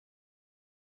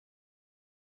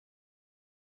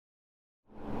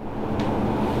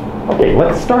Okay,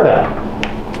 let's start out.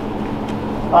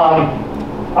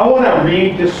 I want to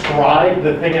re-describe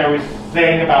the thing I was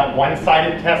saying about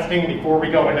one-sided testing before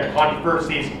we go into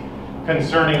controversies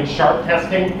concerning sharp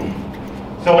testing.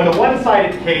 So in the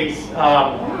one-sided case,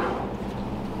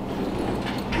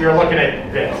 we're looking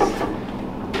at this.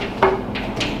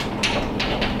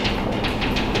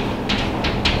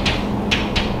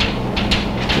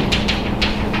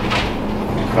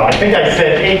 So I think I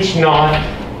said H naught,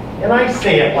 and I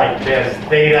say it like this: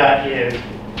 theta is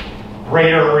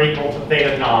greater or equal to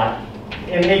theta naught.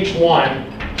 In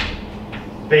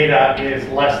H1, theta is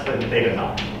less than theta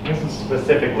naught. This is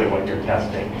specifically what you're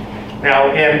testing.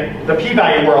 Now, in the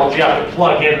p-value world, you have to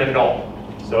plug in the null.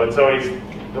 So it's always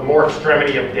the more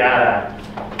extremity of data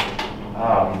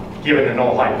given the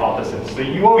null hypothesis. So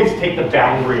you always take the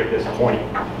boundary at this point,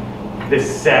 this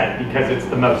set, because it's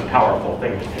the most powerful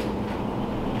thing to do.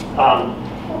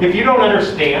 If you don't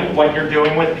understand what you're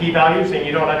doing with p-values and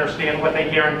you don't understand what they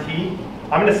guarantee,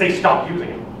 I'm going to say stop using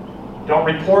them. Don't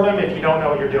report them if you don't know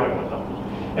what you're doing with them.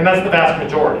 And that's the vast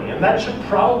majority. And that should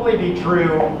probably be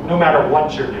true no matter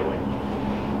what you're doing.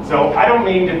 So I don't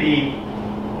mean to be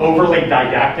overly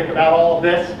didactic about all of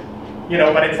this, you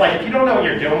know, but it's like if you don't know what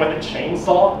you're doing with a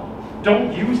chainsaw,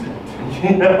 don't use it,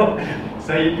 you know?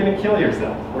 So you're going to kill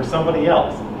yourself or somebody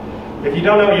else. If you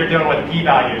don't know what you're doing with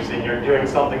p-values and you're doing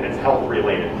something that's health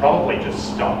related, probably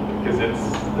just stop, because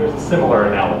there's a similar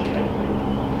analogy, I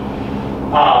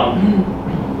think.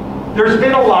 There's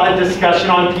been a lot of discussion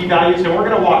on p-values, and we're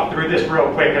going to walk through this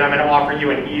real quick, and I'm going to offer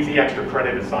you an easy extra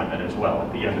credit assignment as well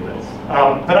at the end of this.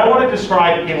 But I want to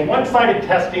describe, in one-sided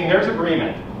testing, there's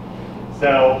agreement.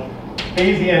 So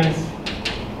Bayesians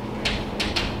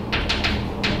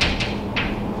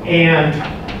and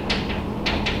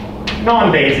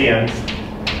non-Bayesians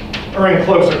are in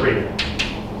close agreement.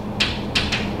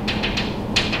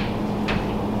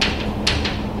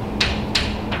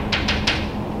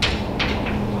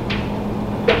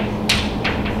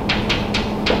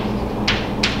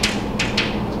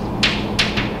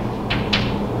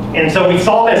 And so we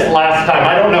saw this last time.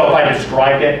 I don't know if I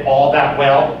described it all that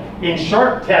well. In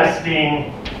sharp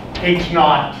testing, H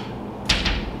naught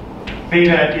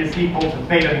theta is equal to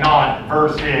theta naught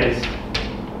versus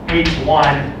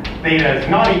H1 theta is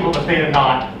not equal to theta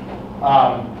naught.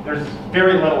 There's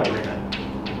very little agreement.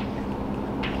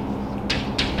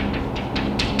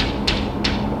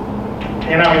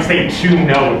 And I would say to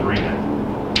no agreement.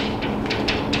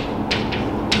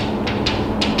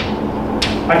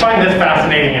 I find this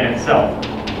fascinating in itself.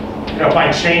 You know, if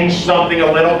I change something a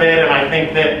little bit and I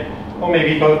think that, well,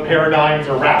 maybe both paradigms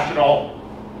are rational,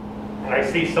 and I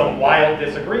see some wild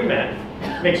disagreement,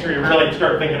 it makes me really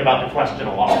start thinking about the question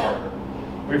a lot harder.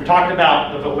 We've talked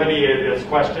about the validity of this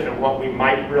question and what we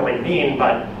might really mean,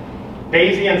 but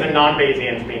Bayesians and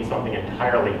non-Bayesians mean something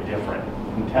entirely different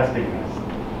in testing this.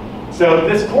 So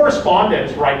this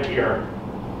correspondence right here,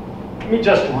 let me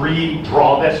just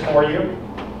redraw this for you.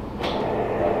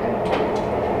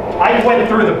 I went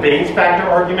through the Bayes factor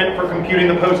argument for computing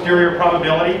the posterior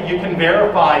probability. You can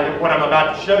verify that what I'm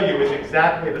about to show you is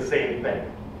exactly the same thing.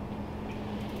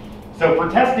 So for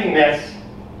testing this,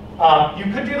 you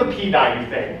could do the p-value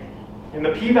thing. And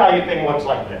the p-value thing looks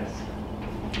like this.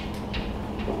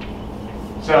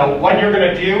 So what you're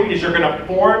going to do is you're going to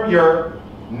form your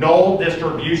null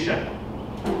distribution.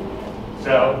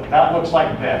 So that looks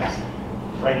like this,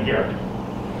 right here.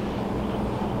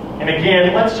 And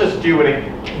again, let's just do it,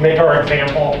 make our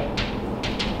example.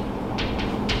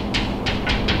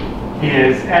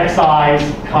 Is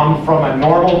xi's come from a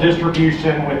normal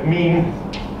distribution with mean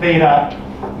theta,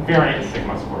 variance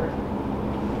sigma squared.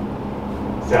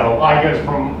 So I goes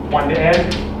from 1 to n.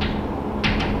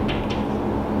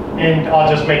 And I'll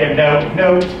just make a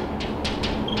note,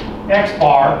 x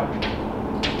bar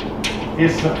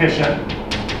is sufficient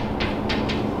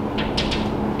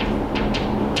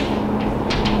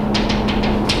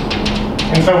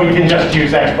and so we can just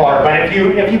use x bar. But if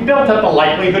you built up the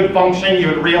likelihood function, you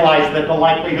would realize that the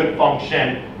likelihood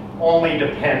function only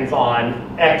depends on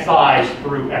xi's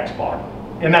through x bar.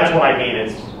 And that's what I mean,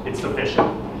 it's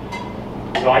sufficient.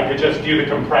 So I could just do the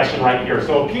compression right here.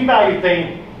 So a p-value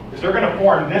thing is they're going to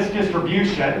form this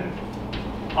distribution.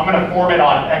 I'm going to form it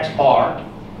on x bar.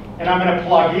 And I'm going to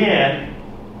plug in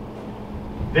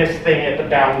this thing at the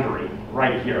boundary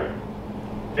right here,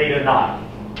 theta naught.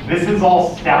 This is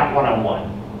all stat 101.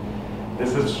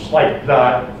 This is like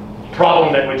the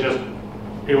problem that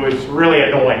it was really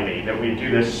annoying me that we do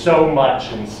this so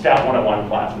much in stat 101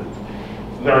 classes.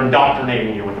 They're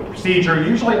indoctrinating you with a procedure,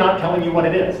 usually not telling you what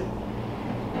it is.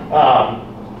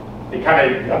 They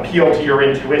kind of appeal to your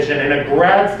intuition. In a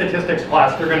grad statistics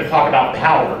class, they're going to talk about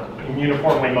power.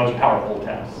 uniformly most powerful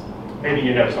tests. Maybe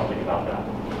you know something about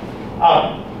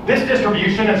that. This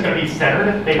distribution is going to be centered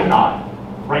at theta naught,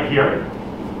 right here.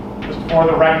 Just for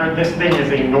the record, this thing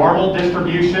is a normal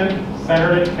distribution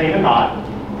centered at theta naught,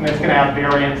 and it's going to have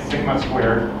variance sigma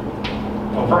squared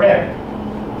over n.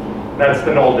 That's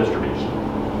the null distribution.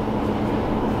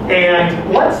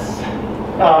 And let's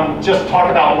just talk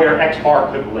about where x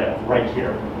bar could live, right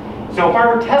here. So if I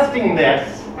were testing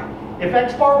this, if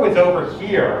x bar was over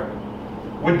here,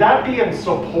 would that be in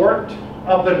support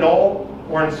of the null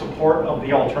or in support of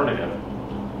the alternative?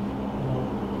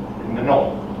 In the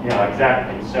null. Yeah,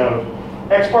 exactly. So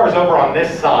x bar is over on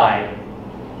this side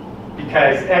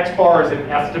because x bar is an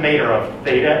estimator of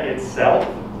theta itself.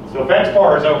 So if x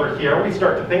bar is over here, we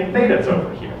start to think theta is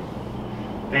over here.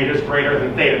 Theta is greater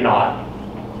than theta naught.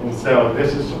 And so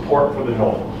this is support for the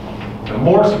null. The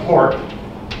more support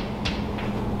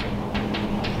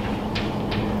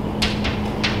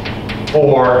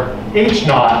for h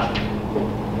naught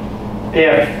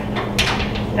if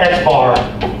x bar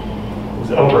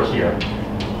is over here.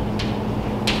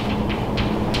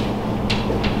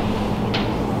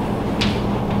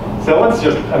 So let's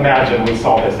just imagine we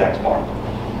saw this x bar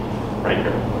right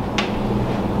here.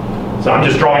 So I'm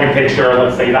just drawing a picture.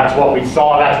 Let's say that's what we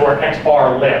saw. That's where x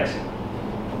bar lives,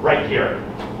 right here.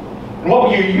 And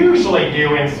what you usually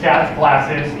do in stats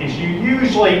classes is you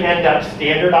usually end up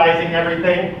standardizing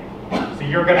everything. So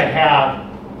you're going to have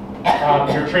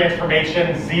your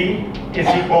transformation z is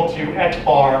equal to x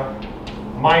bar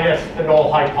minus the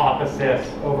null hypothesis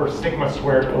over sigma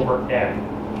squared over n.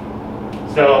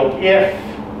 So if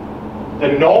the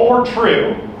null were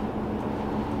true,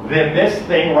 then this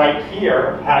thing right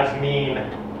here has mean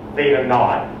theta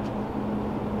naught,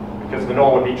 because the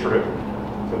null would be true.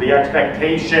 So the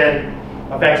expectation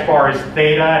of x bar is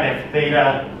theta, and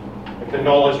if the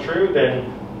null is true,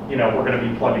 then we're going to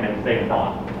be plugging in theta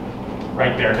naught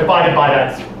right there, divided by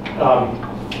that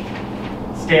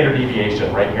standard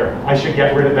deviation right here. I should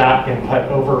get rid of that and put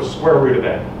over square root of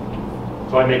n.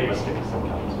 So I make mistakes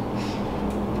sometimes.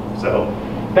 So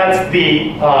that's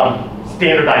the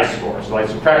standardized score. So I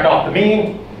subtract off the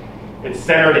mean, it's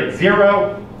centered at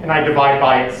 0, and I divide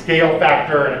by its scale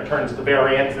factor, and it turns the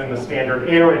variance in the standard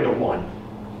error into 1.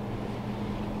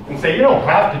 And so you don't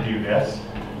have to do this,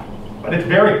 but it's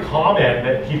very common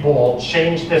that people will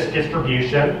change this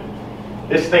distribution.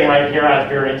 This thing right here has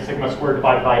variance sigma squared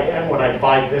divided by n. When I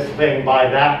divide this thing by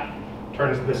that, it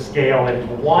turns the scale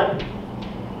into 1,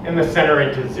 and the center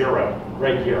into 0,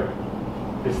 right here.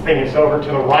 This thing is over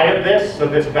to the right of this, so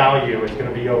this value is going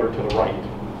to be over to the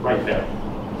right there.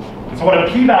 And so what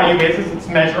a p-value is it's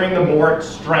measuring the more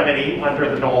extremity under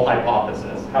the null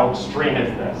hypothesis. How extreme is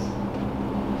this?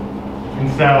 And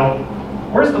so,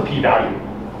 where's the p-value?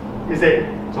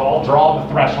 So I'll draw the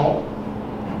threshold.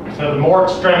 So the more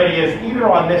extremity is either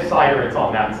on this side or it's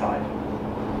on that side.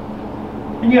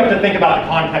 And you have to think about the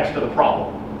context of the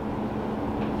problem.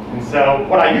 And so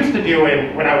what I used to do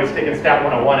when I was taking Stat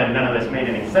 101 and none of this made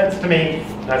any sense to me,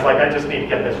 I was like, I just need to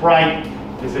get this right.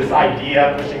 There's this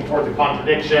idea pushing towards a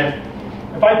contradiction.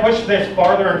 If I push this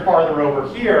farther and farther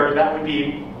over here, that would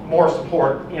be more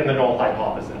support in the null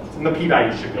hypothesis. And the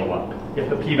p-value should go up if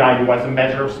the p-value was a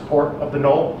measure of support of the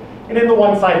null. And in the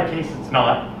one-sided case, it's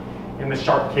not. In the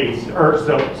sharp case, in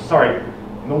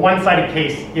the one-sided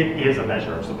case, it is a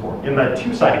measure of support. In the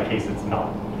two-sided case, it's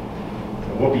not.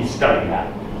 So we'll be studying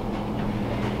that.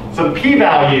 So the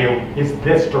p-value is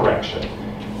this direction,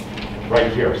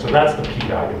 right here. So that's the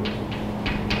p-value.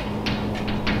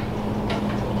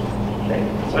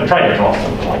 Okay. So I tried to draw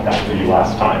something like that for you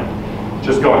last time.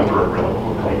 Just going through it really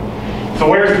quickly. So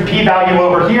where's the p-value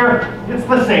over here? It's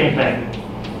the same thing.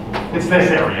 It's this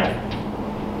area.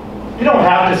 You don't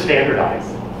have to standardize.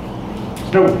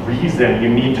 There's no reason you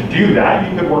need to do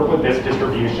that. You could work with this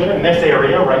distribution, and this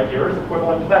area right here is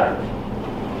equivalent to that.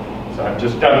 So I've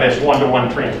just done this one-to-one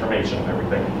transformation of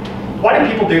everything. Why do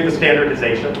people do the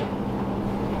standardization?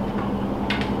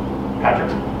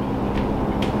 Patrick?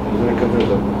 Isn't it because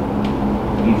there's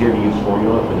an easier to use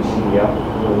formula for the CDF?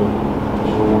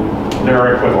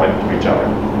 They're equivalent to each other.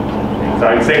 So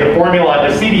I'd say the formula,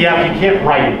 the CDF, you can't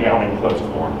write it down in closed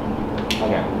form.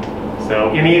 Okay.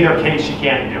 So in either case, you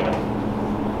can't do it.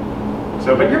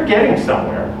 So, but you're getting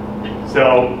somewhere.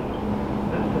 So,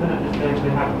 doesn't it just actually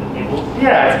happen to tables?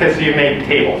 yeah, it's because you made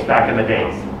tables back in the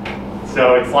days.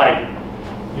 So it's like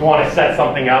you want to set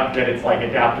something up that it's like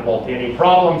adaptable to any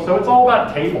problem. So it's all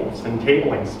about tables and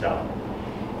tabling stuff.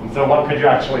 And so what could you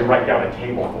actually write down a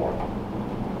table for?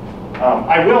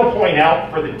 I will point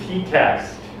out for the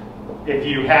t-test, if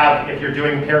you're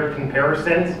doing paired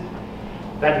comparisons,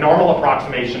 that normal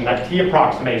approximation, that t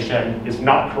approximation, is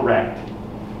not correct.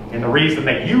 And the reason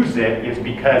they use it is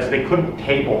because they couldn't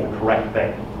table the correct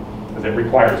thing, because it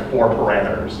requires 4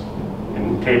 parameters,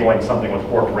 and tabling something with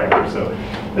 4 parameters. So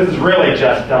this is really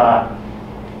just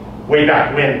way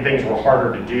back when things were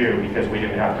harder to do because we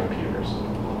didn't have computers.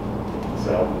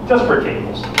 So just for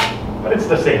tables, but it's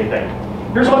the same thing.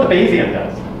 Here's what the Bayesian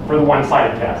does for the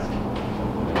one-sided test.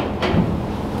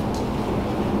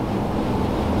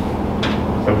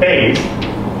 So Bayes,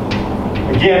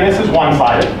 again, this is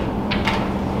one-sided.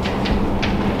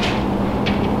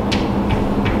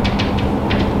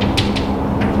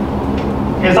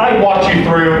 As I walked you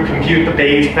through compute the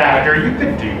Bayes factor, you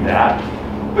could do that,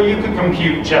 but you could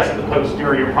compute just the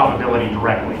posterior probability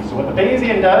directly. So what the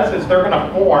Bayesian does is they're going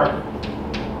to form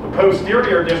the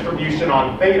posterior distribution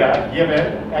on theta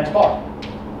given x bar.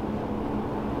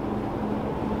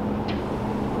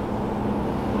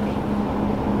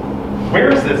 Where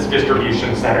is this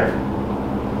distribution centered?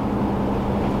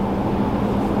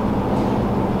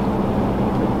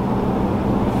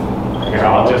 Here,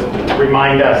 I'll just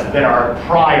remind us that our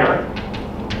prior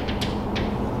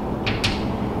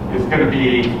is going to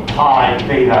be pi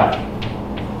theta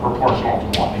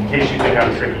proportional to 1, in case you think I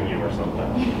was tricking you or something.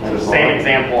 It's the same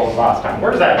example as last time.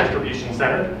 Where's that distribution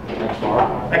centered? X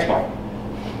bar. X bar.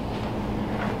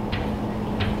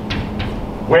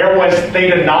 Where was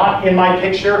theta not in my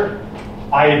picture?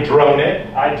 I had drawn it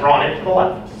to the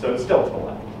left, so it's still to the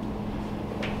left.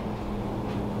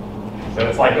 So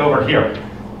it's like over here,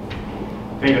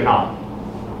 theta not.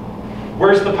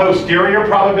 Where's the posterior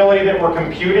probability that we're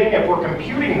computing? If we're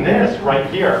computing this right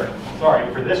here, sorry,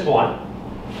 for this one,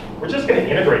 we're just going to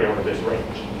integrate over this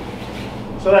range.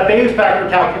 So that Bayes factor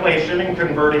calculation and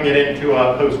converting it into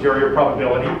a posterior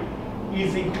probability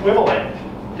is equivalent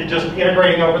to just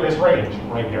integrating over this range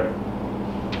right here.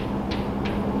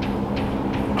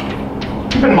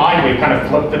 Keep in mind we kind of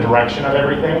flipped the direction of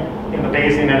everything in the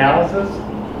Bayesian analysis.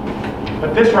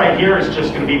 But this right here is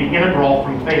just going to be the integral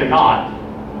from theta naught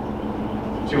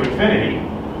to infinity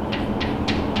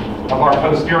of our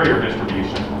posterior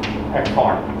distribution, x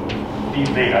bar, d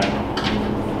theta.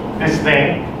 This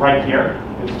thing right here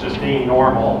is just a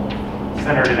normal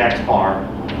centered at x bar,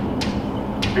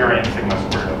 variance sigma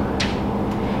squared over.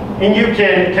 And you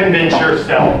can convince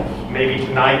yourself, maybe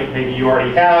tonight, maybe you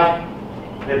already have,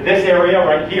 that this area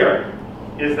right here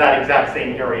is that exact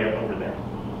same area over there.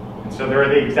 And so they're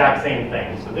the exact same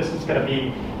thing. So this is going to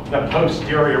be the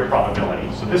posterior probability.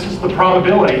 So this is the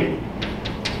probability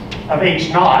of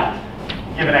h naught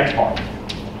given x bar.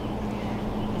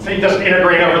 So you just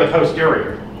integrate over the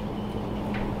posterior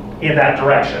in that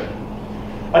direction.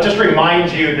 I'll just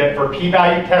remind you that for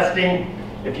p-value testing,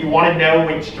 if you want to know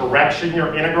which direction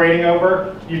you're integrating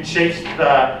over, you chase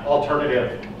the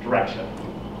alternative direction.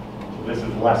 So this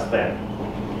is less than.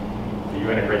 So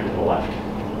you integrate to the left.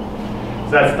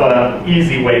 So that's the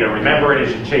easy way to remember it,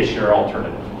 is you chase your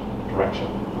alternative direction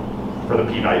for the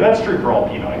p-value. That's true for all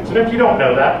p-values. And if you don't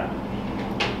know that,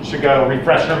 you should go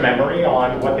refresh your memory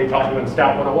on what they taught you in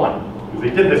Stat 101. Because they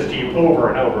did this to you over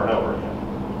and over and over again.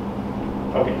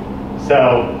 Okay,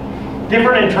 so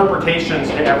different interpretations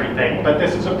to everything, but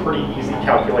this is a pretty easy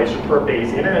calculation for a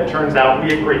Bayesian, and it turns out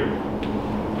we agree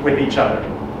with each other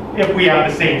if we have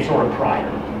the same sort of prior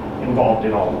involved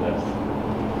in all of this.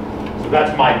 So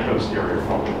that's my posterior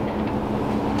function.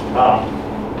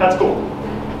 That's cool.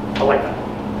 I like that.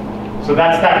 So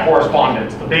that's that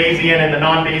correspondence. The Bayesian and the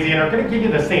non-Bayesian are going to give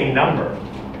you the same number,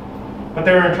 but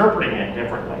they're interpreting it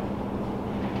differently.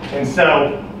 And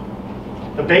so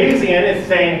the Bayesian is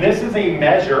saying this is a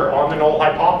measure on the null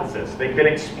hypothesis. They've been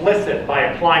explicit by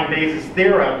applying Bayes'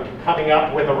 theorem to coming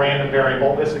up with a random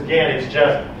variable. This again is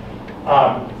just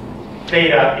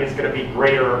theta is going to be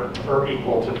greater or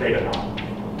equal to theta naught.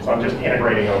 So I'm just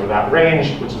integrating over that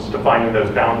range, which is defining those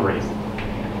boundaries.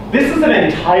 This is an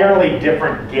entirely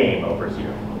different game over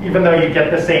here, even though you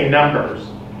get the same numbers.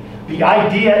 The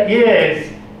idea is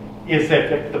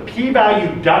that if the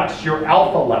p-value ducks your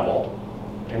alpha level,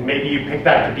 and maybe you pick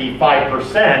that to be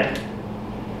 5%,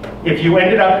 if you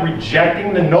ended up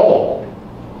rejecting the null,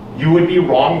 you would be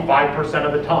wrong 5%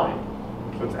 of the time.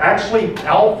 So it's actually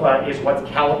alpha is what's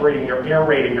calibrating your error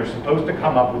rate, and you're supposed to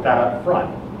come up with that up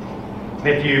front. And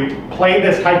if you play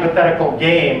this hypothetical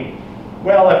game,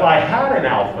 well, if I had an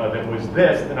alpha that was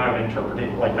this, then I would interpret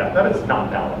it like that. That is not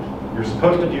valid. You're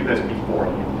supposed to do this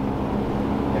beforehand.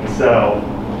 And so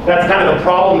that's kind of the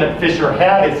problem that Fisher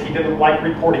had, is he didn't like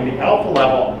reporting the alpha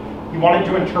level. He wanted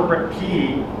to interpret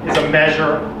P as a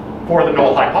measure for the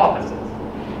null hypothesis.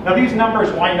 Now these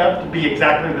numbers wind up to be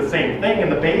exactly the same thing,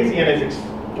 and the Bayesian is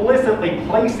explicitly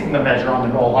placing the measure on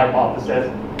the null hypothesis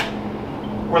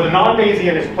where the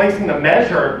non-Bayesian is placing the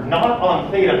measure not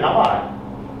on theta naught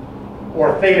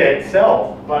or theta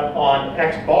itself, but on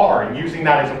x bar and using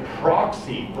that as a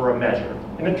proxy for a measure.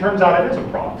 And it turns out it is a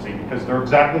proxy because they're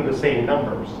exactly the same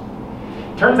numbers.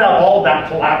 Turns out all of that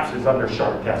collapses under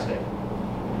sharp testing.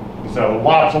 So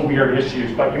lots of weird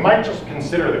issues, but you might just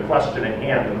consider the question at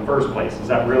hand in the first place. Is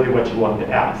that really what you wanted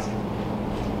to ask?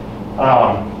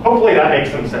 Hopefully that makes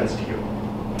some sense to you.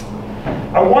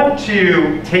 I want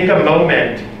to take a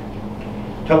moment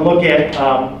to look at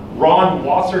Ron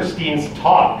Wasserstein's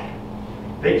talk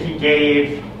that he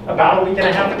gave about a week and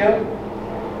a half ago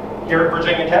here at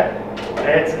Virginia Tech.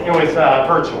 It was a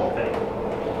virtual thing.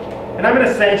 And I'm going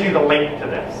to send you the link to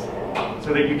this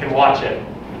so that you can watch it.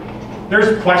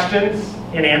 There's questions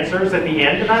and answers at the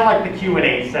end, and I like the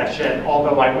Q&A session,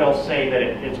 although I will say that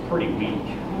it's pretty weak.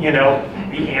 You know,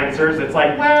 the answers, it's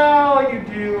like, well, you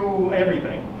do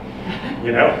everything,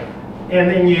 you know? And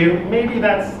then maybe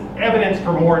that's evidence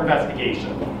for more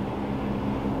investigation.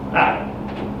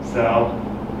 So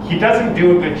he doesn't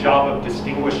do a good job of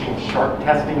distinguishing sharp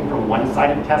testing from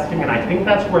one-sided testing, and I think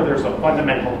that's where there's a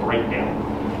fundamental breakdown,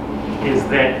 is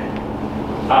that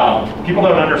people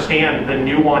don't understand the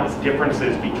nuanced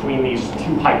differences between these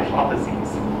two hypotheses.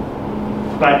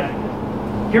 But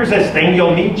here's this thing.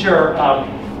 You'll need your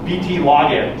BT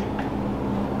login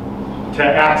to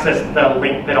access the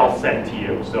link that I'll send to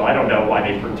you. So I don't know why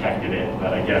they protected it,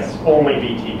 but I guess only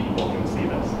BT people can see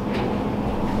this.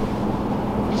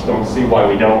 Just don't see why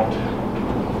we don't.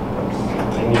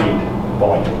 I need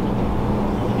volume.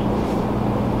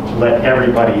 Let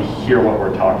everybody hear what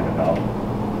we're talking about.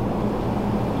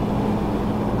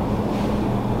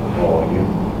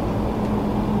 Volume.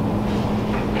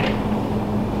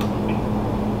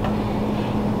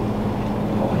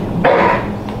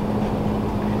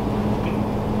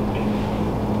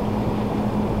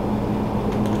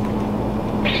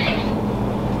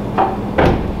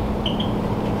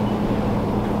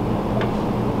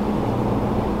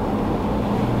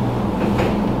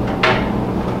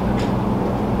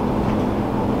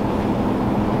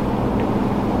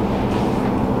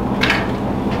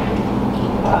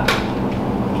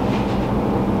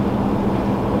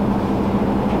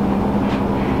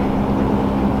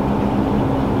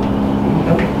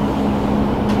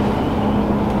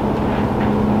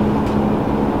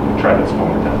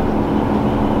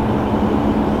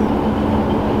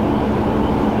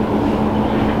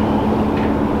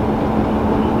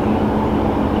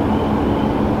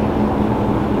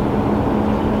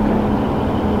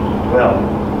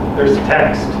 There's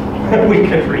text. We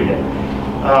could read it.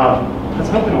 I was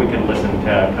hoping we could listen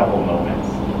to a couple moments.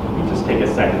 Let me just take a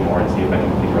second more and see if I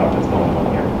can figure out what's going on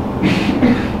here.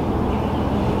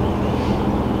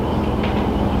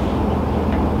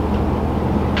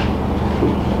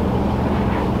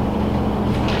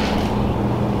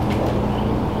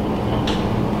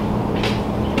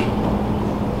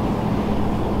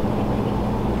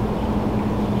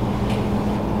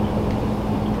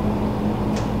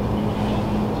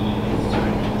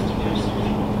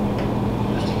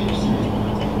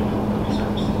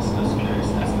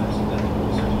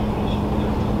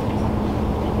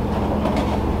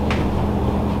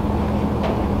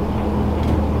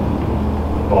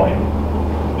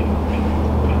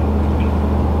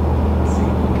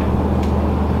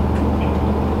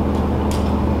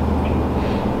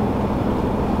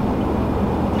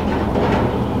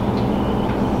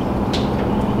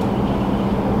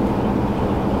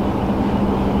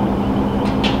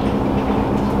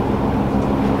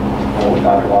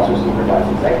 Dr. Wasserstein provides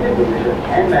executive leadership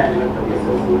and management for the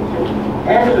association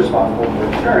and is responsible for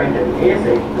ensuring that the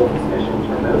ASA fulfills its mission to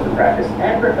promote the practice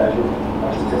and profession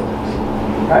of statistics.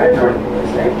 Prior to joining the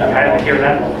ASA, Dr.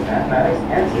 Wasserstein was a mathematics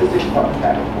and statistics department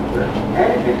faculty member and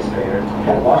administrator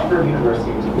at Washburn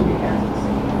University in Topeka, Kansas.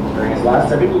 During his last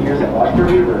 7 years at Washburn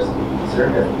University, he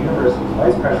served as the university's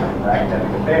vice president for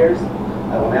academic affairs.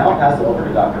 I will now pass it over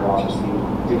to Dr. Wasserstein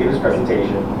to give his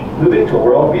presentation, Moving to a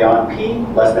World Beyond P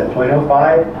less than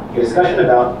 0.05, a discussion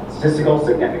about statistical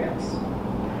significance.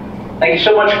 Thank you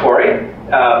so much, Corey.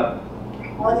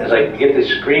 As I get the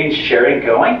screen sharing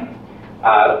going,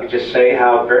 let me just say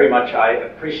how very much I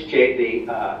appreciate the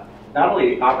not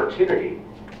only the opportunity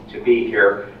to be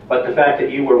here, but the fact that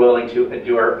you were willing to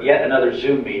endure yet another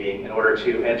Zoom meeting in order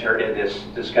to enter in this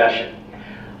discussion.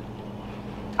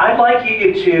 I'd like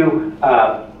you to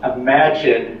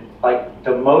imagine like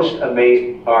the most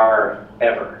amazing car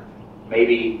ever.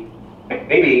 Maybe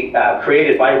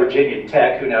created by Virginia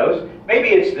Tech, who knows? Maybe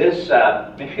it's this,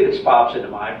 maybe this pops into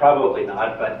mind, probably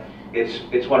not, but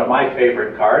it's one of my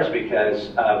favorite cars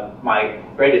because of my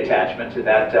great attachment to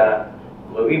that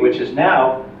movie, which is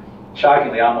now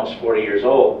shockingly almost 40 years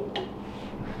old.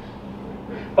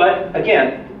 But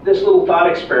again, this little thought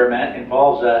experiment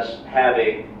involves us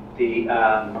having the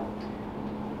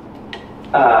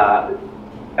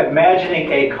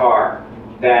imagining a car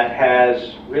that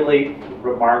has really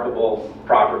remarkable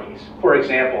properties. For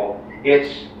example,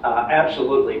 it's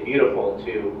absolutely beautiful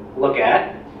to look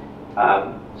at.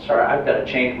 Sorry, I've got to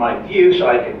change my view so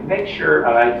I can make sure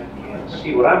I can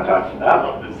see what I'm talking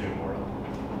about.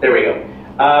 There we go.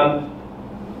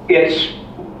 It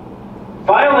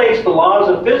violates the laws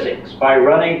of physics by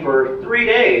running for 3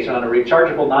 days on a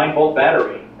rechargeable 9-volt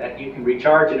battery that you can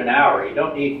recharge in an hour. You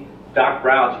don't need Doc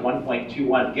Brown's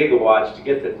 1.21 gigawatts to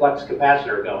get the flux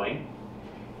capacitor going.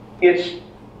 It's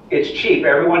cheap.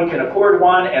 Everyone can afford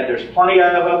one, and there's plenty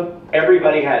of them.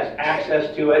 Everybody has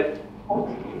access to it.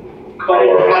 But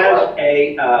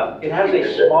it has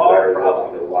a small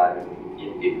problem.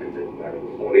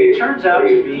 It turns out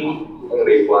to be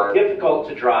difficult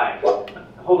to drive.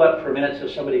 Hold up for a minute so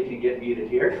somebody can get muted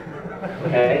here.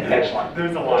 Okay, excellent.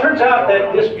 It turns out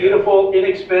that this beautiful,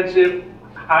 inexpensive,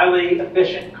 highly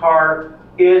efficient car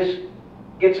gets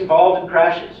involved in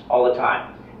crashes all the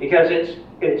time because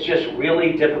it's just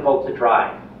really difficult to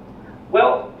drive.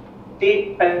 Well,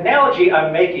 the analogy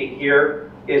I'm making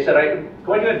here is that I'm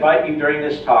going to invite you during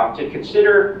this talk to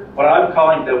consider what I'm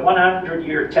calling the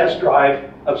 100-year test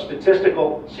drive of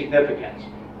statistical significance,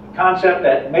 a concept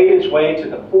that made its way to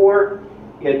the fore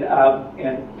in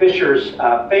Fisher's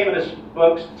famous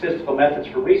book, Statistical Methods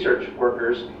for Research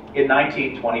Workers, in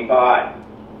 1925.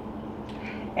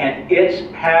 And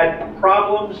it's had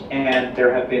problems, and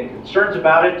there have been concerns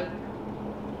about it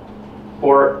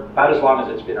for about as long as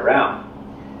it's been around.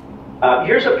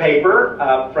 Here's a paper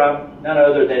from none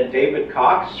other than David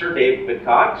Cox, Sir David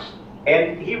Cox,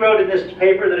 and he wrote in this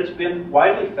paper that it's been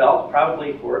widely felt,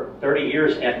 probably for 30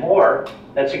 years and more,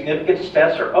 that significance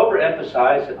tests are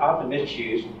overemphasized and often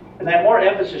misused, and that more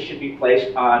emphasis should be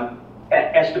placed on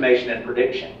estimation and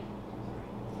prediction.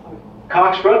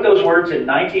 Cox wrote those words in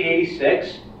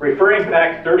 1986, referring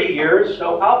back 30 years,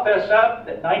 so I'll fess up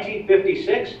that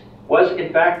 1956 was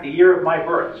in fact the year of my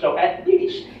birth. So at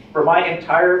least for my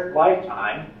entire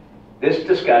lifetime, this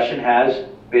discussion has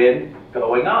been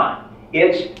going on.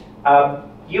 It's,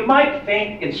 you might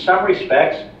think in some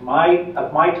respects of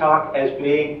my talk as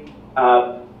being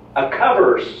a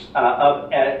cover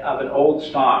of an old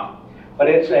song, but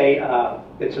it's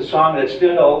a song that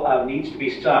still needs to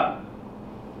be sung.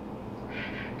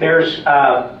 There's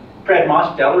Fred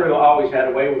Mosteller, who always had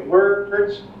a way with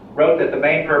words, wrote that the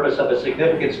main purpose of a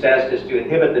significance test is to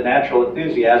inhibit the natural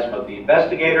enthusiasm of the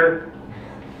investigator.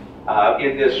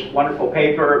 In this wonderful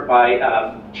paper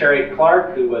by Cherry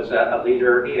Clark, who was a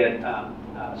leader in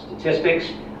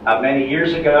statistics many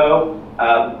years ago,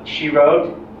 she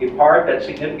wrote in part that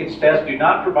significance tests do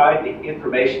not provide the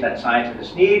information that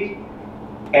scientists need,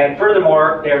 and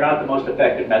furthermore, they are not the most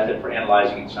effective method for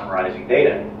analyzing and summarizing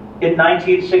data. In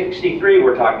 1963,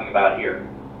 we're talking about here.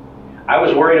 I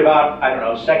was worried about, I don't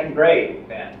know, second grade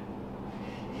then.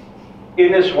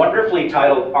 In this wonderfully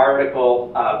titled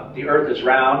article, The Earth is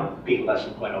Round, Beat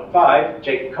Lesson 0.05,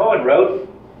 Jacob Cohen wrote,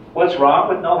 what's wrong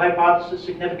with null hypothesis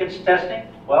significance testing?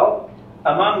 Well,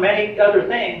 among many other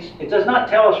things, it does not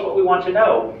tell us what we want to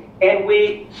know. And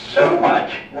we so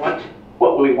much want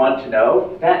what we want to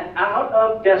know that out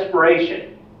of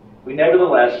desperation, we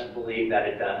nevertheless believe that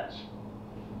it does.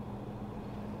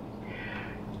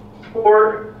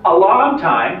 For a long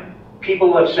time,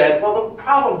 people have said, well, the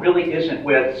problem really isn't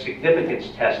with significance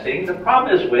testing. The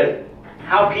problem is with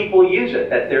how people use it,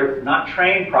 that they're not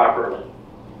trained properly.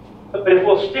 But if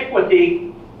we'll stick with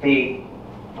the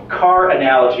car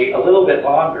analogy a little bit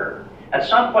longer, at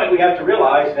some point we have to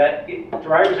realize that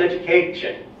driver's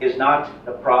education is not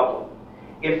the problem.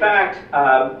 In fact,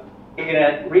 in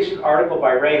a recent article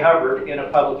by Ray Hubbard in a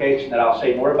publication that I'll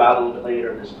say more about a little bit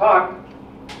later in this talk,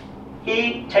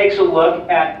 he takes a look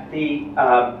at the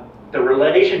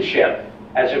relationship,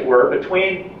 as it were,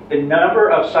 between the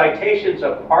number of citations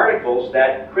of articles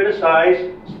that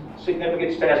criticize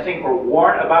significance testing or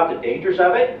warn about the dangers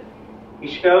of it. He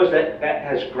shows that that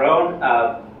has grown,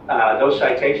 those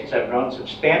citations have grown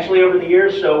substantially over the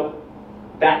years, so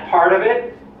that part of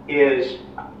it is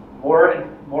more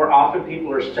and more often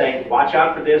people are saying, watch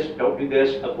out for this, don't do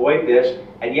this, avoid this,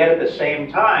 and yet at the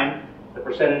same time, the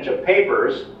percentage of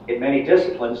papers in many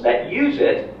disciplines that use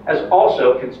it has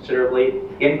also considerably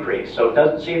increased. So it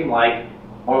doesn't seem like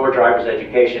more driver's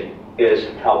education is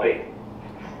helping.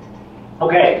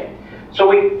 Okay, so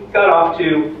we got off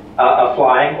to a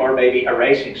flying or maybe a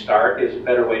racing start is a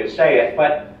better way to say it,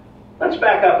 but let's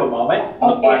back up a moment.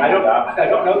 Okay. I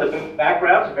don't know the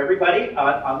backgrounds of everybody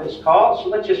on this call, so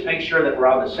let's just make sure that we're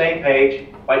on the same page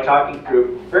by talking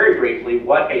through very briefly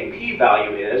what a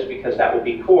p-value is, because that will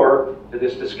be core to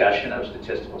this discussion of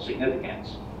statistical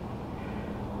significance.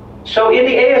 So in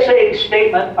the ASA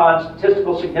statement on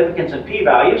statistical significance and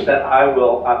p-values that I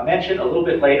will mention a little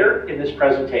bit later in this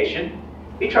presentation,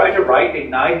 we tried to write a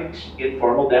nice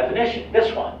informal definition,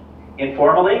 this one.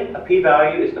 Informally, a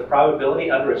p-value is the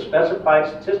probability under a specified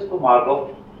statistical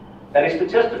model that a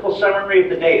statistical summary of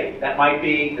the data, that might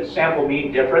be the sample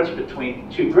mean difference between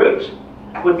two groups,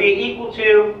 would be equal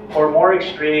to or more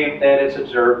extreme than its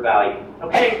observed value.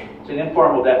 Okay, it's an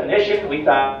informal definition. We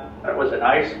thought it was a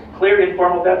nice, clear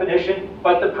informal definition,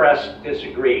 but the press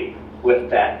disagreed with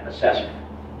that assessment.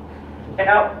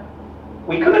 Now,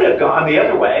 we could have gone the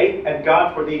other way and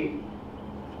gone for the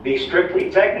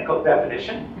strictly technical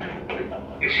definition,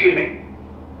 excuse me,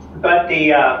 but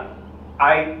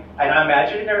I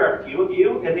imagine there are a few of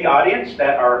you in the audience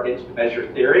that are into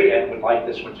measure theory and would like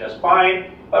this one just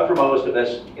fine, but for most of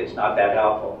us, it's not that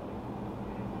helpful.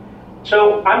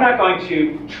 So I'm not going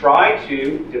to try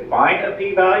to define a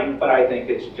p-value, but I think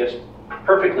it's just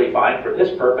perfectly fine for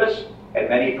this purpose and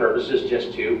many purposes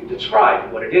just to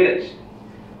describe what it is.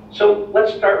 So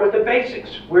let's start with the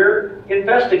basics. We're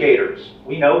investigators.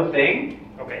 We know a thing.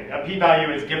 Okay, a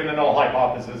p-value is, given the null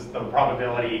hypothesis, the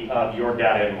probability of your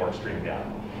data and more extreme data.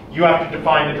 You have to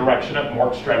define the direction of more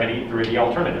extremity through the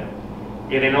alternative.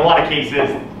 And in a lot of cases,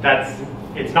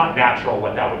 it's not natural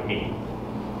what that would mean.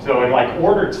 So in like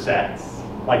ordered sets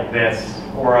like this,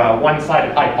 or a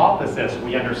one-sided hypothesis,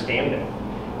 we understand it,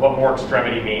 what more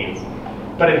extremity means.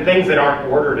 But in things that aren't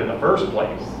ordered in the first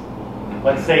place,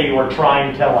 let's say you were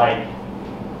trying to like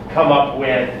come up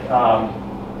with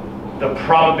the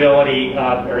probability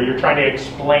of, or you're trying to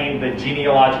explain the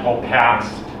genealogical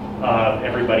past of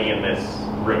everybody in this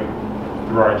room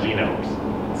through our genomes.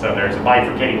 So there's a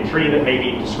bifurcating tree that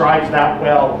maybe describes that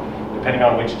well, depending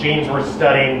on which genes we're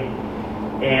studying,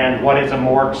 and what does a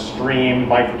more extreme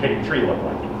bifurcating tree look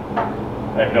like?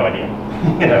 I have no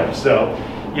idea. So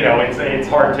it's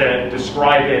hard to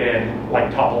describe it in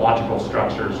like topological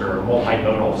structures or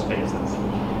multimodal spaces,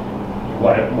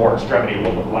 what a more extremity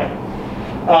will look like.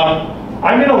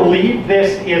 I'm going to leave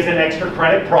this as an extra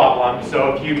credit problem,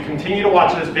 so if you continue to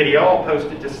watch this video, I'll post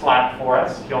it to Slack for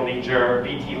us. You'll need your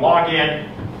BT login.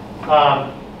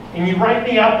 And you write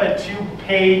me up a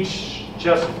 2-page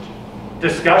just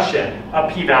discussion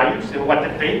of p-values and what the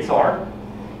debates are,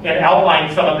 and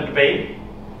outline some of the debate,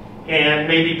 and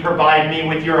maybe provide me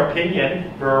with your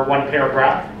opinion for 1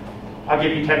 paragraph. I'll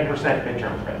give you 10%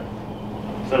 midterm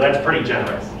credit. So that's pretty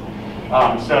generous.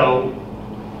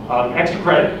 Extra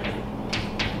credit.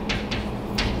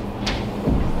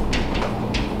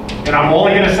 And I'm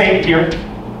only going to say it here.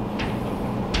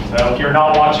 So if you're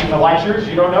not watching the lectures,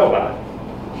 you don't know about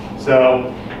it.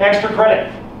 So extra credit.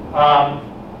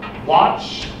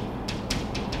 Watch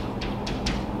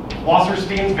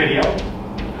Wasserstein's video.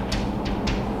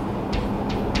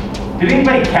 Did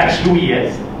anybody catch who he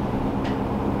is?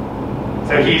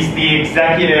 So he's the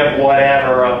executive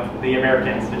whatever of the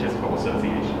American Statistical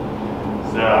Association.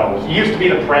 So he used to be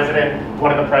the president,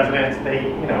 one of the presidents.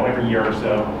 Every year or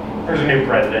so, there's a new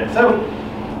president. So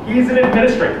he's an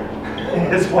administrator,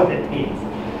 is what it means.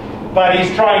 But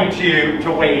he's trying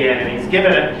to weigh in, and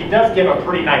he does give a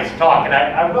pretty nice talk. And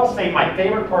I will say my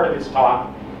favorite part of his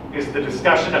talk is the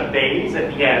discussion of Bayes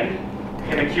at the end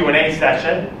in the Q&A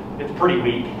session. It's pretty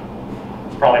weak.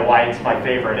 It's probably why it's my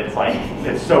favorite.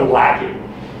 It's so lacking.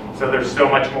 So there's so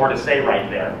much more to say right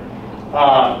there.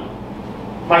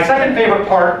 My second favorite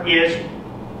part is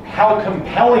how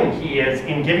compelling he is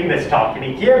in giving this talk. And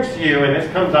he gives you, and this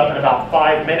comes up in about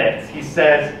 5 minutes, he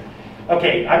says,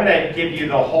 okay, I'm going to give you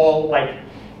the whole,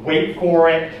 wait for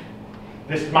it.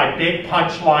 This is my big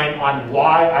punchline on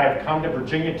why I have come to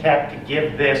Virginia Tech to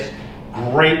give this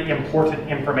great, important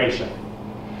information.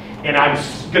 And I'm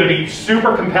going to be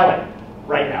super compelling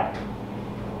right now.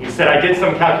 He said, I did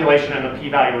some calculation and the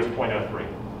p-value was 0.03.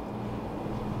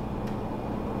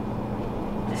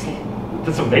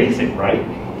 That's amazing, right?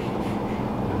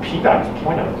 The p-value is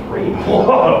 0.03.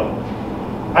 Whoa!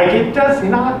 It does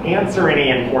not answer any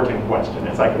important question.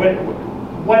 It's like,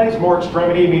 what does more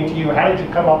extremity mean to you? How did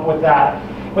you come up with that?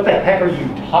 What the heck are you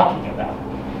talking about?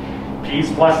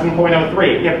 P's less than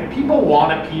 0.03. If people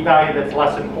want a p-value that's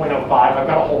less than 0.05, I've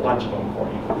got a whole bunch of them for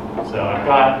you. So I've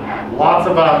got lots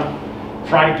of them,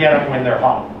 trying to get them when they're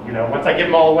hot. Once I give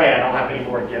them all away, I don't have any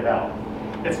more to give out.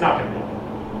 It's not going to be.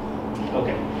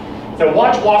 Okay. So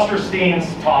watch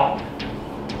Wasserstein's talk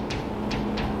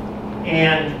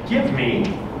and give me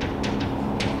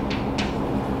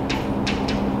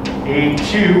a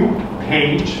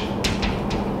 2-page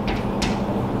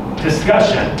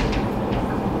discussion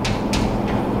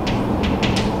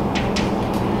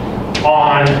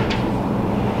on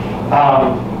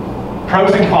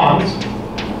pros and cons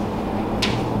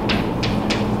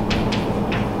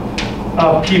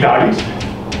of p-values.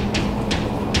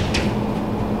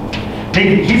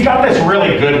 He's got this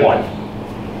really good one.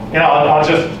 I'll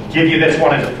just give you this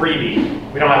one as a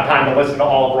freebie. We don't have time to listen to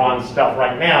all of Ron's stuff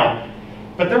right now.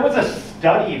 But there was a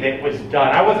study that was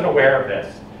done. I wasn't aware of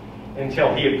this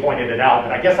until he had pointed it out,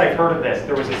 but I guess I've heard of this.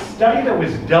 There was a study that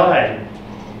was done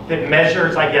that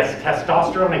measures, I guess,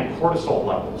 testosterone and cortisol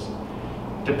levels,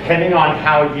 depending on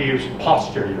how you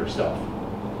posture yourself.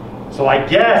 So I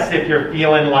guess if you're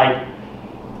feeling like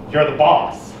you're the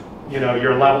boss,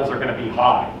 your levels are going to be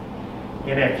high.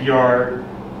 And if you're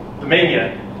the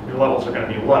minion, your levels are going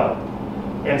to be low.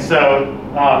 And so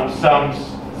some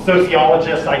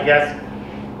sociologists, I guess,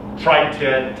 tried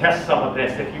to test some of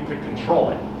this if you could control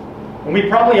it. And we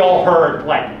probably all heard,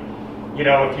 like,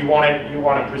 if you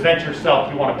want to present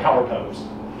yourself, you want a power pose,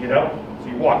 So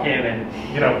you walk in and,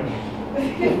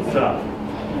 it's,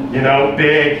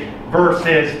 big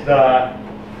versus the,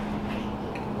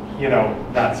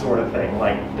 that sort of thing,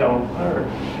 like don't hurt.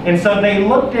 And so they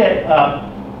looked at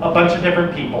a bunch of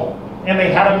different people, and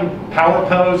they had them power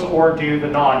pose or do the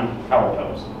non-power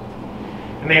pose.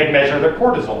 And they had measured their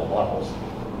cortisol levels,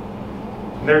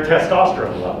 their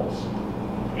testosterone levels.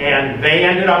 And they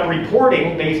ended up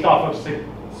reporting, based off of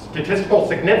statistical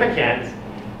significance,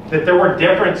 that there were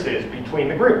differences between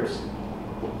the groups.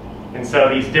 And so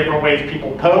these different ways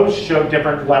people pose showed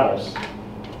different levels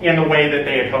in the way that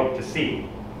they had hoped to see.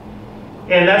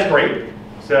 And that's great.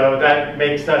 So that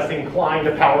makes us inclined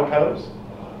to power pose.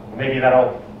 Maybe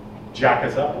that'll jack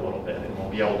us up a little bit, and we'll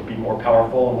be able to be more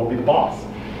powerful, and we'll be the boss.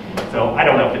 So I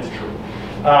don't know if it's true.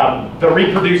 The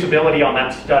reproducibility on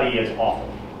that study is awful.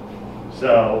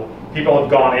 So people have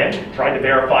gone in, tried to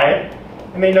verify it,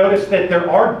 and they noticed that there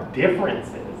are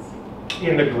differences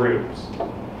in the groups.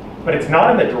 But it's not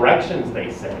in the directions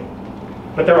they say.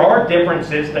 But there are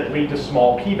differences that lead to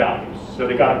small p-values. So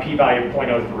they got a p-value of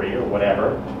 0.03 or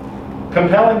whatever.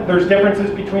 Compelling, there's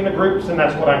differences between the groups, and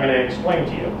that's what I'm going to explain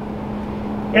to you.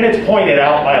 And it's pointed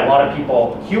out by a lot of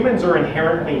people, humans are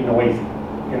inherently noisy.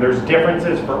 And there's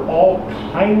differences for all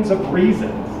kinds of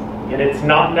reasons. And it's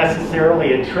not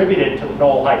necessarily attributed to the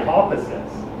null hypothesis.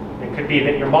 It could be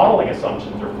that your modeling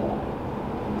assumptions are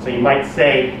flawed. So you might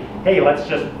say, hey, let's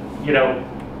just,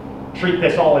 treat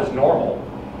this all as normal.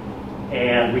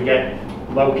 And we get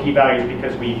low p-values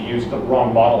because we've used the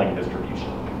wrong modeling distribution.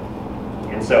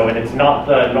 And it's not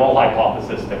the null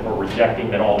hypothesis that we're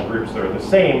rejecting, that all the groups are the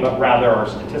same, but rather our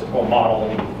statistical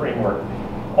modeling framework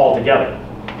altogether.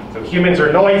 So humans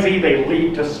are noisy, they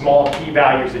lead to small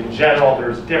p-values in general,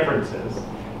 there's differences.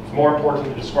 It's more important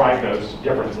to describe those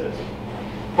differences.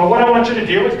 But what I want you to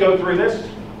do is go through this,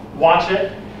 watch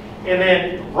it, and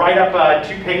then write up a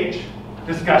 2-page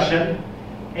discussion,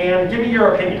 and give me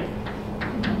your opinion.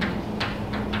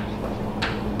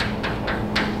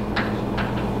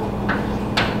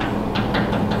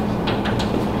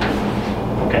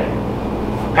 Okay.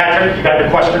 Patrick, you got your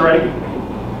question ready?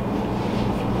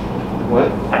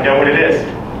 What? I know what it is.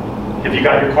 Have you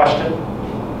got your question?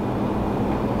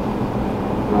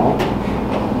 No.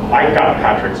 I got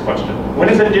Patrick's question. What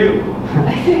does it do?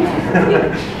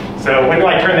 So when do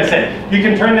I turn this in? You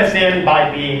can turn this in by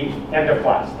the end of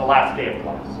class, the last day of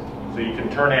class. So you can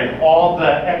turn in all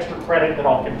the extra credit that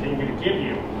I'll continue to give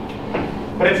you.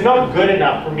 But it's not good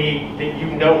enough for me that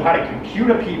you know how to compute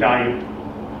a p-value.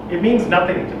 It means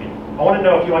nothing to me. I want to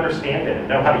know if you understand it and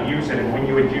know how to use it and when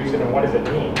you would use it and what does it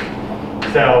mean.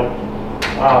 So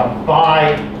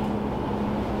by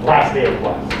last day of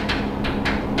class.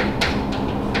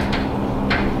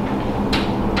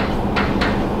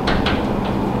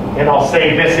 And I'll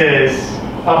say this is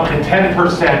up to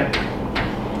 10%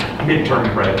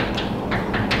 midterm credit.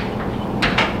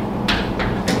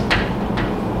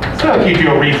 So if you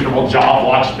do a reasonable job,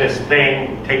 watch this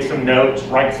thing, take some notes,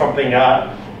 write something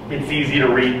up, it's easy to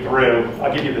read through,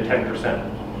 I'll give you the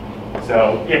 10%.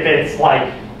 So if it's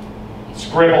like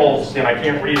scribbles and I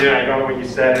can't read it, I don't know what you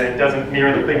said, and it doesn't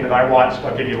mirror the thing that I watched,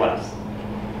 I'll give you less.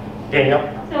 Daniel?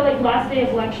 So like last day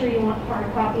of lecture, you want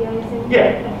hard copy, I assume?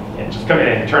 Yeah. And just come in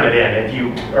and turn it in. If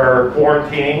you are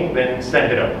quarantining, then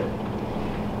send it over.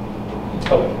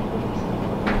 Okay.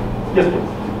 Yes, please.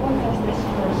 What does this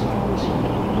correspond to?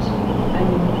 I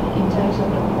mean, in terms of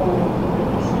the whole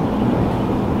comparison.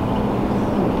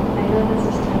 I know this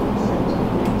is 10% of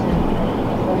midterm,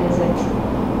 but what is it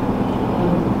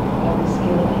on a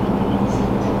scale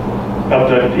of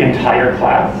 8%? Of the entire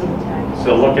class? The entire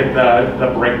So look at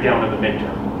the breakdown of the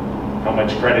midterm. How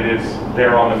much credit is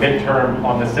there on the midterm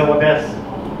on the syllabus?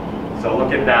 So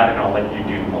look at that and I'll let you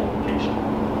do the multiplication.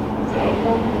 So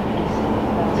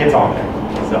it's on there.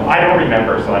 So I don't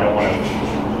remember, so I don't want to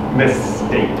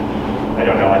misstate. I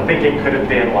don't know. I think it could have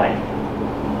been like,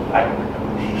 I don't remember.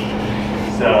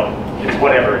 So it's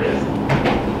whatever it is.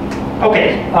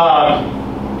 Okay.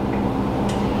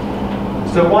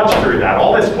 So watch through that.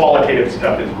 All this qualitative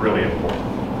stuff is really important.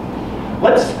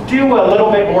 Let's do a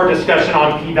little bit more discussion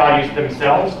on p-values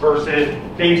themselves versus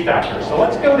Bayes factors. So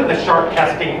let's go to the sharp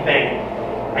testing thing.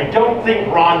 I don't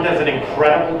think Ron does an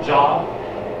incredible job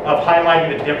of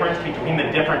highlighting the difference between the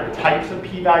different types of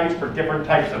p-values for different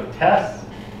types of tests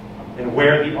and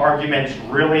where the arguments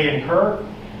really incur.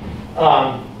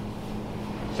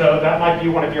 So that might be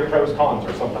one of your pros cons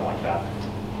or something like that.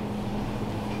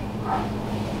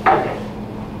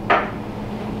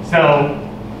 So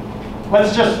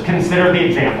let's just consider the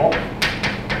example.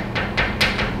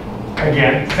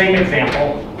 Again, same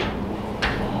example.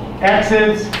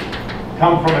 X's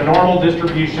come from a normal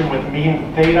distribution with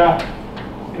mean theta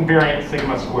and variance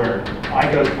sigma squared. I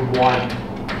goes from 1 to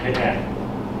n.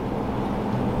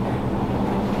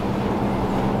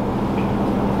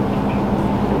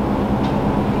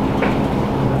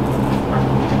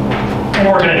 And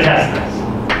we're going to test this.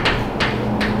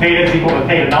 Theta is equal to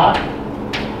theta naught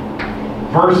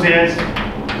versus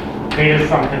theta is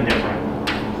something different.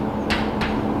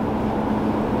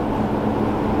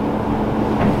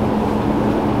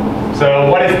 So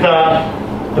what does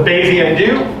the Bayesian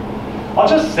do? I'll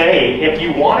just say, if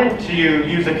you wanted to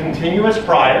use a continuous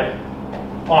prior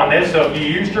on this, so if you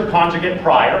used your conjugate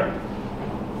prior,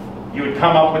 you would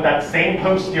come up with that same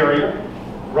posterior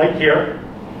right here,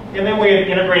 and then we would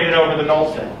integrate it over the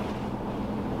null set.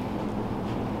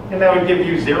 And that would give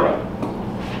you 0.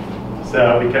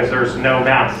 So, because there's no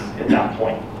mass at that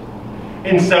point.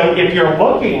 And so if you're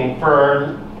looking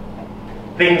for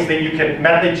things that you can,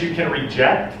 methods you can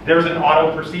reject, there's an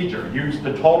auto procedure. Use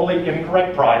the totally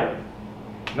incorrect prior.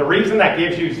 The reason that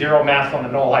gives you 0 mass on the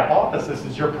null hypothesis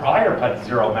is your prior puts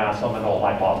 0 mass on the null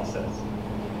hypothesis.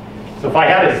 So if I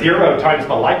had a 0 times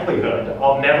the likelihood,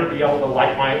 I'll never be able to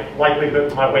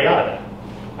likelihood my way out of that.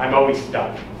 I'm always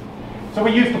stuck. So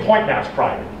we use the point mass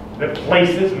prior. That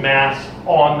places mass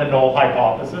on the null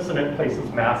hypothesis and it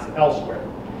places mass elsewhere.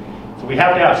 So we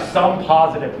have to have some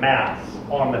positive mass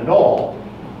on the null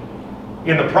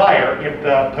in the prior if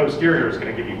the posterior is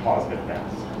going to give you positive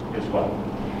mass as well.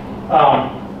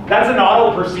 That's an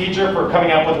auto procedure for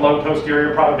coming up with low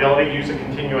posterior probability. Use a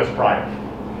continuous prior.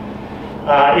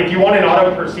 If you want an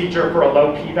auto procedure for a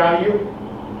low p-value,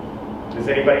 does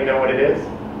anybody know what it is?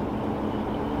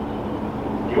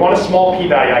 If you want a small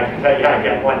p-value, I can tell you how to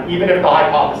get one, even if the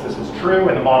hypothesis is true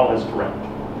and the model is correct.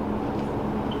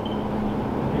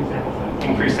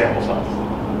 Increase sample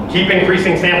size. Keep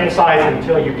increasing sample size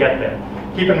until you get there.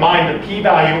 Keep in mind the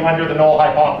p-value under the null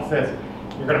hypothesis,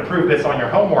 you're going to prove this on your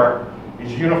homework,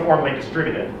 is uniformly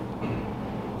distributed.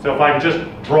 So if I'm just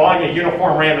drawing a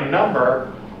uniform random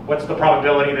number, what's the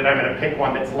probability that I'm going to pick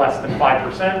one that's less than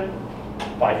 5%?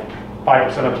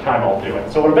 5% of the time I'll do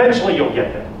it. So eventually you'll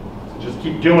get there. Just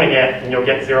keep doing it and you'll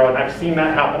get 0, and I've seen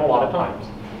that happen a lot of times.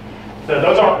 So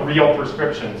those aren't real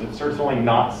prescriptions. It's certainly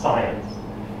not science.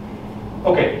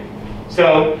 Okay,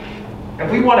 so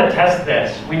if we want to test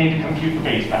this, we need to compute the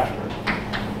Bayes factor.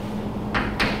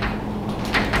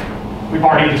 We've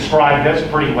already described this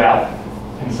pretty well,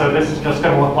 and so this is just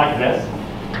going to look like this.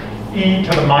 E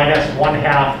to the minus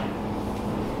 1/2.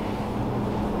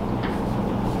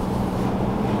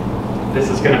 This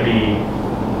is going to be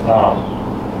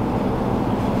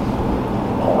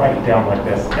I'll write it down like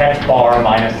this. X bar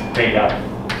minus theta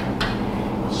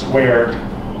squared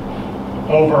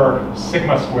over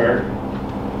sigma squared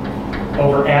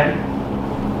over n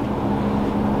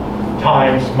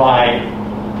times my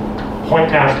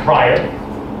point mass prior.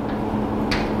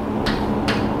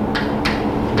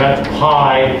 That's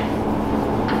pi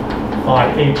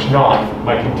on h naught,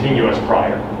 my continuous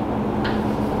prior.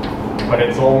 But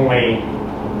it's only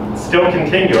still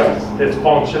continuous, this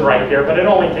function right here, but it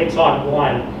only takes on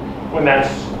 1 when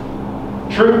that's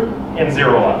true and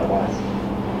 0 otherwise.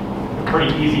 A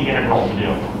pretty easy integral to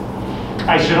do.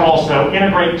 I should also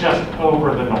integrate just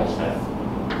over the null set.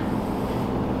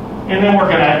 And then we're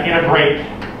going to integrate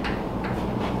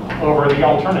over the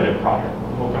alternative prior.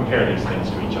 We'll compare these things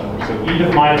to each other. So e to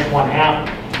the minus 1/2,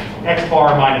 x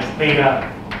bar minus theta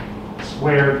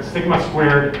squared, sigma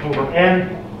squared over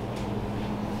n.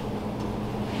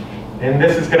 And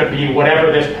this is going to be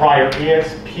whatever this prior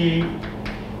is, p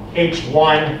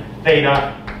h1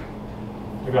 theta,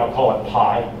 maybe I'll call it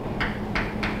pi,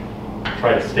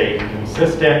 try to stay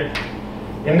consistent.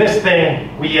 In this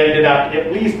thing, we ended up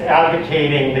at least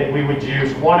advocating that we would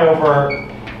use 1 over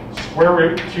square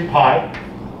root 2 pi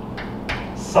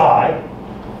psi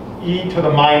e to the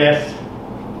minus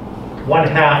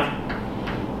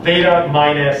 1/2 theta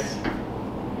minus,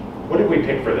 what did we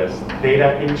pick for this?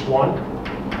 Theta h1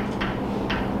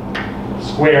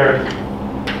 squared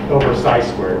over psi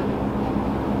squared,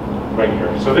 right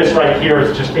here. So this right here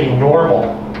is just a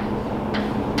normal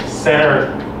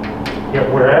center,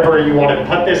 wherever you want to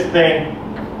put this thing,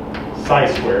 psi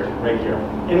squared, right here.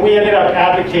 And we ended up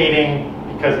advocating,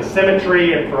 because of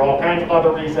symmetry and for all kinds of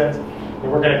other reasons, that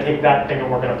we're going to take that thing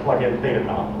and we're going to plug in theta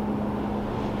naught,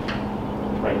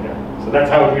 right there. So that's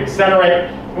how we'd center it.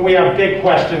 And we have big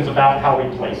questions about how we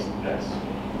place this,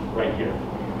 right here.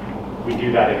 We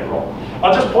do that integral.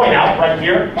 I'll just point out right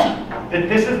here that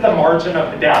this is the margin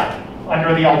of the data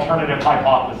under the alternative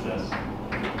hypothesis.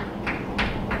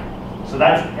 So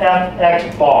that's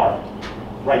fx bar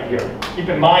right here. Keep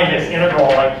in mind this integral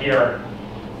right here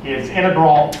is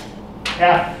integral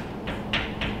f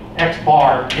x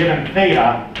bar given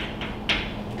theta,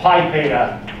 pi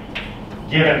theta,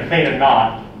 given theta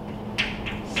naught,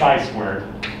 psi squared,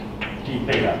 d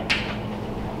theta.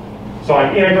 So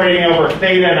I'm integrating over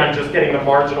theta and I'm just getting the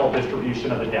marginal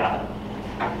distribution of the data.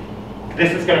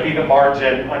 This is going to be the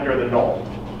margin under the null.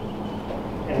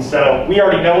 And so we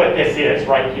already know what this is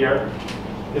right here.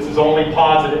 This is only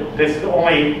positive, this is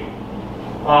only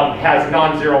has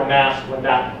non-zero mass when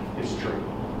that is true,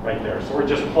 right there. So we're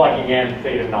just plugging in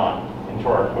theta naught into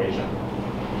our equation.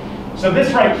 So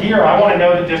this right here, I want to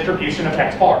know the distribution of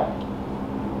x bar.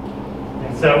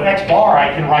 And so x bar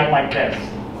I can write like this.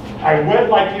 I would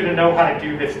like you to know how to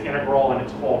do this integral in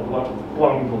its full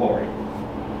blown glory.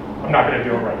 I'm not going to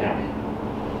do it right now.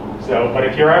 So, but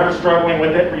if you're ever struggling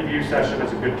with it, review session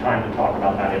is a good time to talk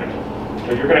about that integral.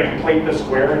 So you're going to complete the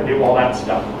square and do all that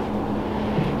stuff.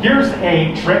 Here's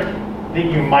a trick that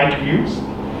you might use.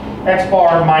 X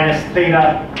bar minus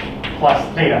theta plus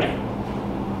theta.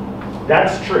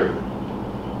 That's true.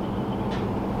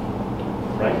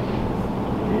 Right?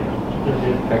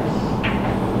 X.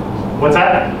 What's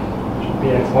that? The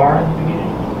X bar at the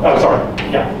beginning. Oh,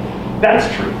 sorry. Yeah, that's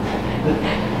true.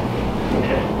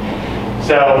 Okay.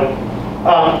 So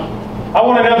I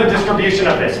want to know the distribution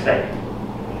of this thing,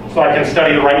 so I can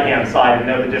study the right-hand side and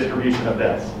know the distribution of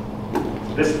this.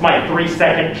 This is my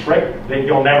 3-second trick that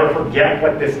you'll never forget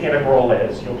what this integral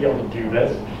is. You'll be able to do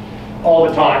this all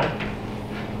the time.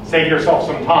 Save yourself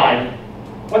some time.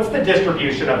 What's the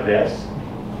distribution of this?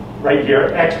 Right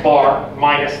here, x bar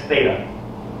minus theta.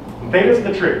 And theta is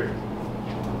the truth.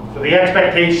 So the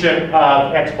expectation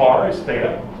of x bar is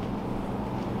theta.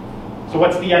 So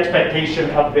what's the expectation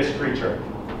of this creature?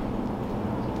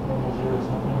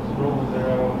 Normal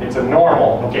zero. It's a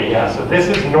normal. Okay, yeah, so this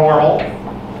is normal.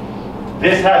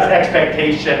 This has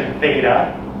expectation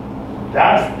theta.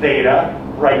 That's theta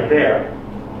right there.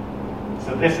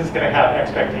 So this is going to have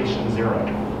expectation 0.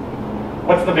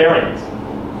 What's the variance?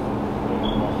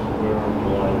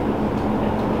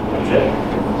 That's it.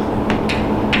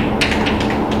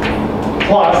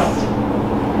 Plus,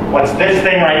 what's this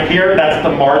thing right here? That's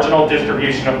the marginal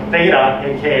distribution of theta,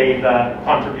 aka the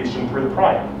contribution through the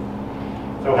prime.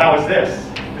 So how is this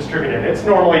distributed? It's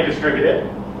normally distributed.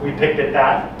 We picked at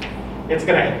that. It's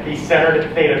going to be centered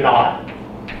at theta naught.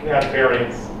 We have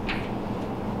variance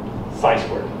psi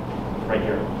squared right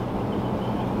here.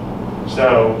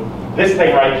 So this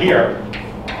thing right here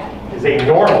is a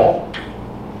normal.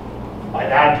 I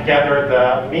add together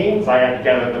the means, I add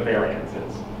together the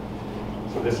variances.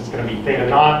 So this is going to be theta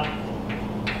naught,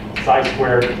 psi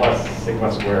squared plus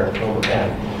sigma squared over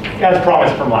n. As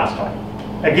promised from last time.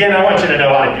 Again, I want you to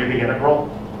know how to do the integral,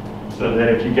 so that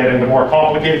if you get into more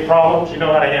complicated problems, you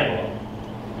know how to handle it.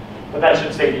 But that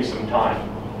should save you some time.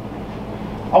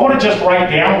 I want to just write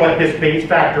down what this base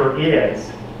factor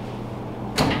is.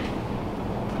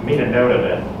 I made a note of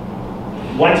it.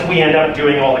 Once we end up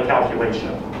doing all the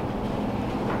calculation.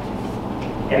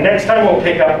 And next time we'll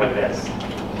pick up with this.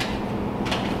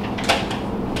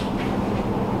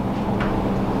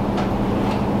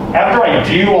 After I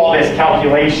do all this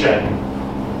calculation,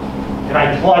 and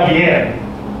I plug in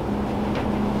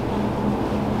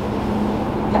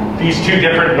these two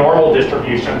different normal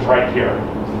distributions right here.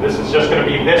 So this is just going to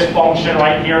be this function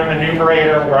right here in the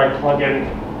numerator where I plug in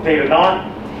theta naught.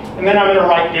 And then I'm going to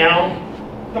write down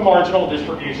the marginal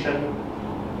distribution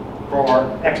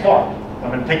for x bar.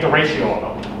 I'm going to take the ratio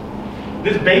of them.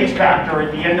 This base factor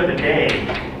at the end of the day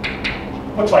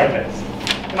looks like this.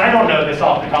 And I don't know this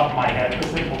off the top of my head, the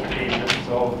simplification,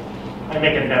 so I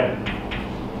make a note.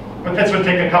 But this would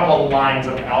take a couple of lines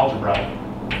of algebra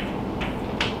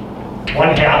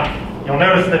 1/2. You'll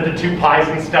notice that the 2 pi's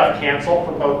and stuff cancel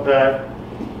for both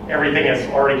everything is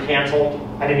already canceled.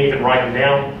 I didn't even write them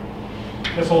down.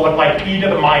 This will look like e to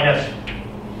the minus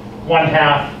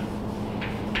 1/2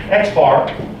 x bar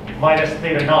minus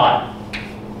theta naught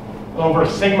over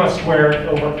sigma squared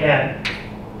over n.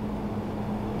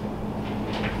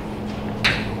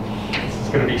 This is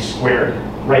going to be squared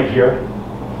right here.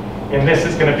 And this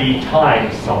is going to be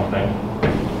times something.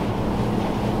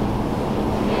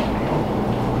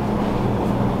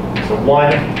 So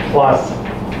 1 plus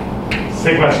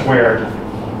sigma squared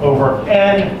over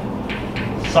n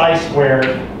psi squared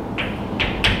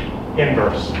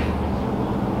inverse.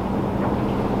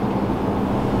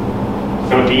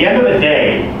 So at the end of the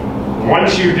day,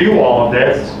 once you do all of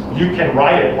this, you can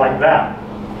write it like that.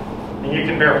 And you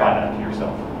can verify that to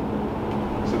yourself.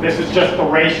 So this is just the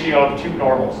ratio of 2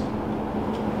 normals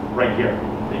right here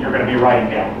that you're going to be writing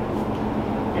down.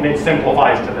 And it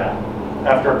simplifies to that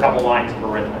after a couple lines of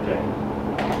arithmetic.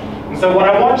 And so what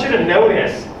I want you to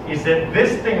notice is that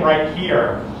this thing right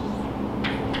here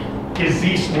is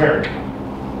z squared.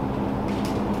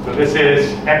 So this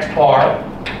is x bar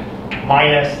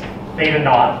minus theta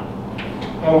naught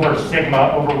over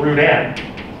sigma over root n,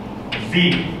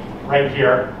 z right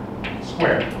here,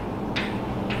 squared.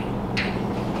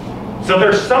 So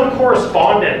there's some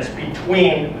correspondence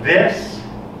between this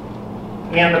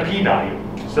and the p-value.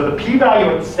 So the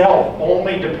p-value itself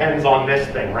only depends on this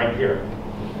thing right here.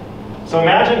 So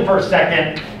imagine for a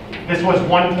second, this was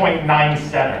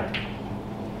 1.97.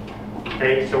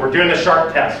 Okay, so we're doing the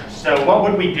sharp test. So what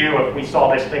would we do if we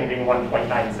saw this thing being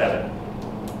 1.97?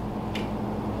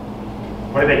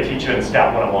 What did they teach you in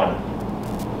Stat 101?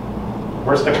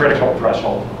 Where's the critical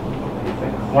threshold?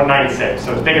 196.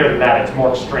 So it's bigger than that, it's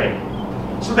more extreme.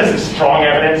 So this is strong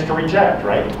evidence to reject,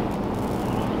 right?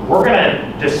 We're going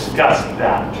to discuss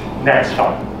that next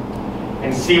time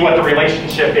and see what the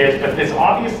relationship is, but this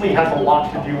obviously has a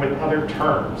lot to do with other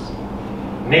terms.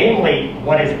 Namely,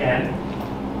 what is n,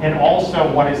 and also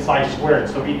what is psi squared.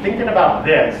 So be thinking about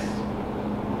this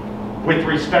with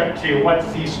respect to what's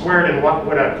z squared and what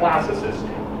would a classicist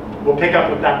do. We'll pick up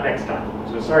with that next time.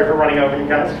 So sorry for running over you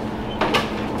guys.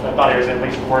 I thought it was at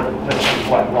least worth listening to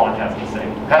what Ron has to say.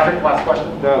 Patrick, last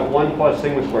question? The 1 plus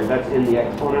sigma squared, that's in the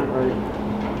exponent, right?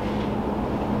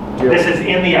 This is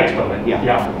in the exponent. Yeah.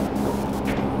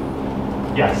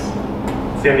 Yes.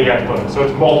 It's in the exponent. So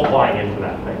it's multiplying into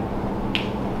that thing.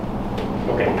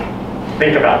 Okay.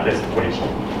 Think about this equation.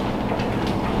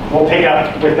 We'll pick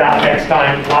up with that next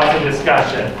time. Lots of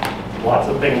discussion. Lots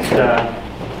of things to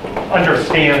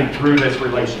understand through this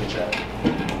relationship.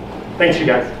 Thanks, you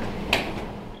guys.